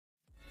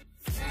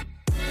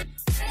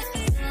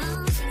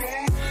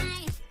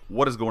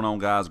What is going on,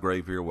 guys?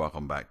 Grave here.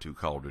 Welcome back to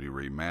Call of Duty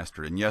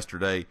Remastered. And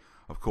yesterday,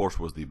 of course,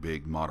 was the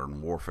big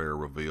Modern Warfare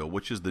reveal,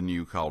 which is the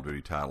new Call of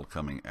Duty title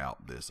coming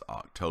out this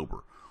October.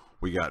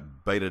 We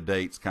got beta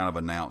dates kind of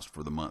announced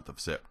for the month of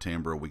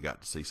September. We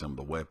got to see some of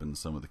the weapons,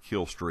 some of the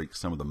kill streaks,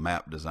 some of the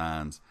map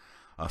designs,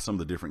 some of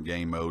the different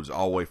game modes,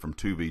 all the way from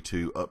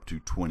 2v2 up to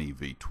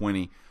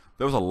 20v20.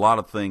 There was a lot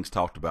of things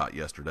talked about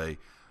yesterday.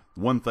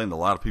 One thing that a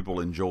lot of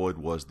people enjoyed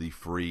was the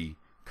free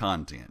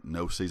content.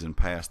 No season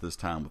pass this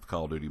time with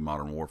Call of Duty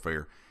Modern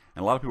Warfare,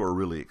 and a lot of people are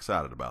really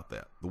excited about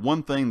that. The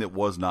one thing that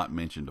was not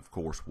mentioned, of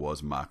course,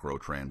 was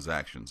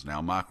microtransactions.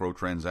 Now,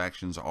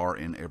 microtransactions are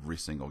in every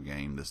single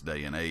game this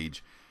day and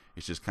age.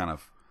 It's just kind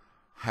of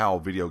how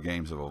video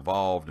games have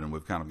evolved, and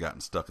we've kind of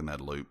gotten stuck in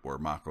that loop where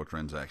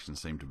microtransactions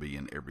seem to be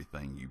in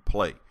everything you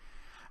play.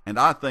 And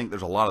I think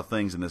there's a lot of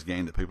things in this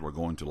game that people are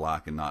going to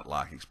like and not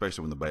like,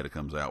 especially when the beta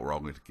comes out. We're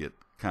all going to get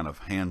kind of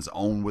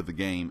hands-on with the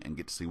game and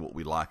get to see what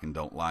we like and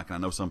don't like. And I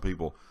know some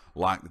people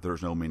like that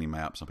there's no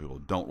mini-map. Some people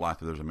don't like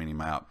that there's a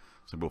mini-map.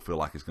 Some people feel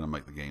like it's going to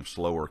make the game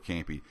slower,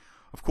 campy.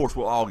 Of course,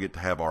 we'll all get to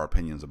have our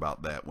opinions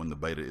about that when the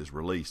beta is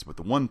released. But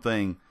the one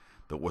thing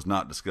that was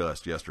not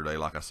discussed yesterday,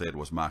 like I said,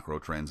 was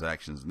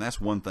microtransactions. And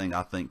that's one thing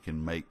I think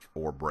can make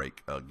or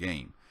break a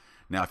game.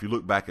 Now, if you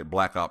look back at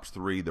Black Ops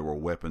 3, there were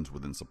weapons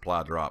within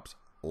supply drops.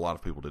 A lot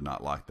of people did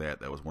not like that.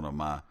 That was one of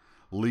my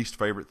least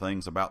favorite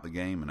things about the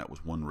game, and that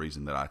was one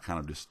reason that I kind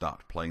of just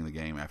stopped playing the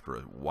game after a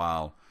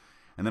while.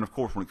 And then, of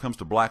course, when it comes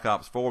to Black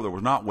Ops 4, there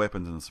was not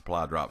weapons in the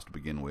supply drops to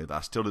begin with.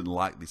 I still didn't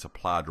like the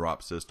supply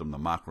drop system, the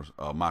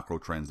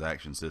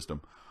microtransaction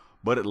system,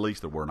 but at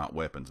least there were not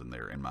weapons in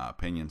there, in my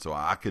opinion, so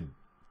I could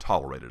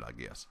tolerate it, I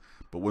guess.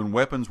 But when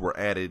weapons were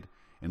added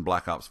in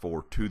Black Ops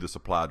 4 to the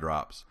supply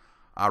drops,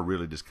 I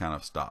really just kind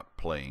of stopped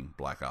playing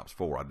Black Ops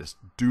 4. I just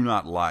do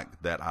not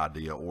like that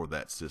idea or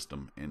that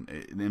system. And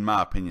in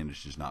my opinion,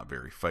 it's just not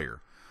very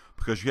fair.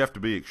 Because you have to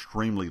be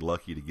extremely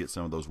lucky to get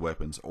some of those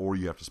weapons, or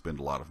you have to spend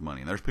a lot of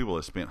money. And there's people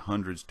that spent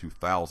hundreds to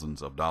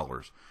thousands of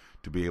dollars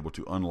to be able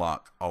to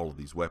unlock all of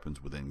these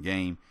weapons within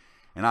game.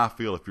 And I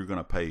feel if you're going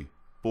to pay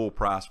full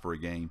price for a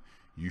game,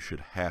 you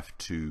should have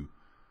to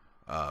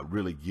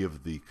really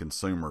give the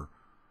consumer,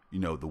 you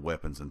know, the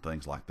weapons and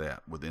things like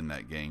that within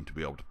that game to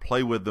be able to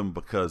play with them,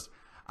 because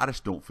I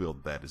just don't feel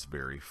that is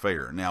very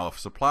fair. Now, if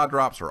supply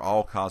drops are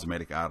all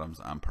cosmetic items,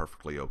 I'm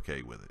perfectly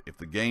okay with it. If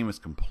the game is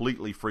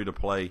completely free to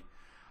play,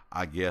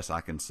 I guess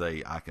I can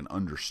say I can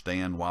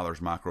understand why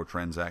there's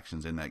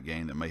microtransactions in that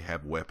game that may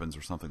have weapons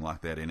or something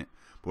like that in it.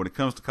 But when it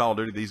comes to Call of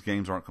Duty, these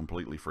games aren't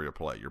completely free to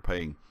play. You're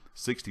paying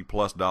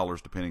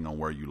 $60+ depending on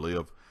where you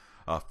live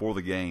for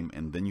the game,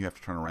 and then you have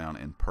to turn around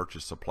and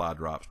purchase supply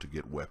drops to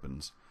get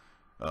weapons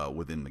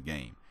within the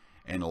game.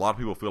 And a lot of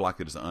people feel like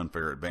it is an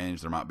unfair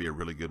advantage. There might be a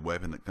really good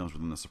weapon that comes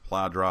within the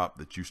supply drop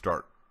that you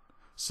start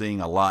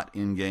seeing a lot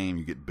in game.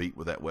 You get beat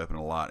with that weapon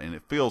a lot, and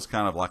it feels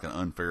kind of like an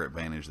unfair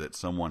advantage that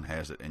someone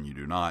has it and you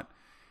do not,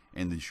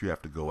 and that you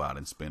have to go out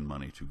and spend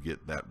money to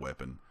get that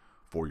weapon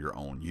for your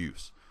own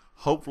use.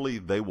 Hopefully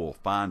they will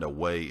find a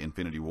way,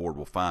 Infinity Ward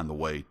will find the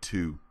way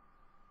to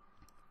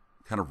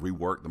kind of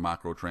rework the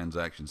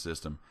microtransaction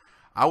system.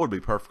 I would be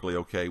perfectly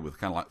okay with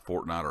kind of like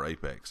Fortnite or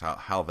Apex,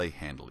 how they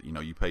handle it. You know,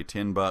 you pay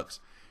 $10,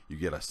 you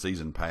get a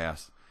season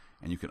pass,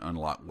 and you can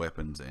unlock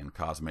weapons and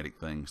cosmetic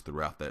things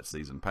throughout that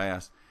season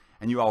pass,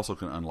 and you also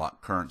can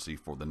unlock currency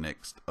for the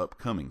next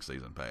upcoming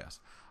season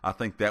pass. I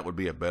think that would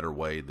be a better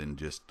way than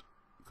just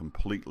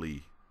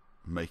completely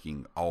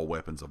making all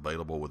weapons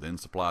available within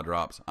supply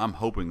drops. I'm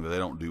hoping that they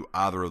don't do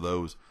either of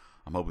those.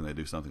 I'm hoping they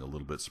do something a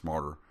little bit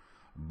smarter,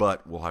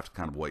 but we'll have to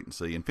kind of wait and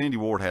see. Infinity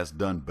Ward has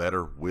done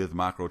better with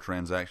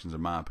microtransactions,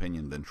 in my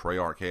opinion, than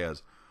Treyarch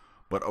has,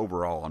 but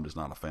overall, I'm just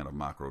not a fan of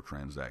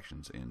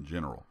microtransactions in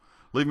general.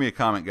 Leave me a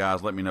comment,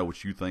 guys. Let me know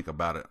what you think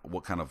about it.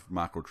 What kind of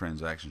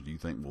microtransactions do you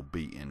think will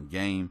be in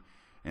game,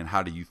 and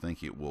how do you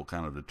think it will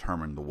kind of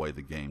determine the way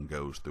the game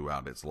goes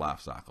throughout its life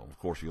cycle? Of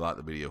course, if you like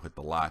the video, hit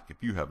the like.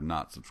 If you have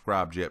not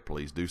subscribed yet,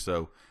 please do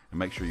so, and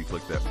make sure you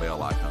click that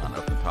bell icon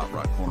up in the top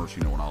right corner so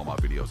you know when all my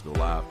videos go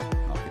live.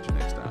 I'll catch you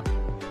next time.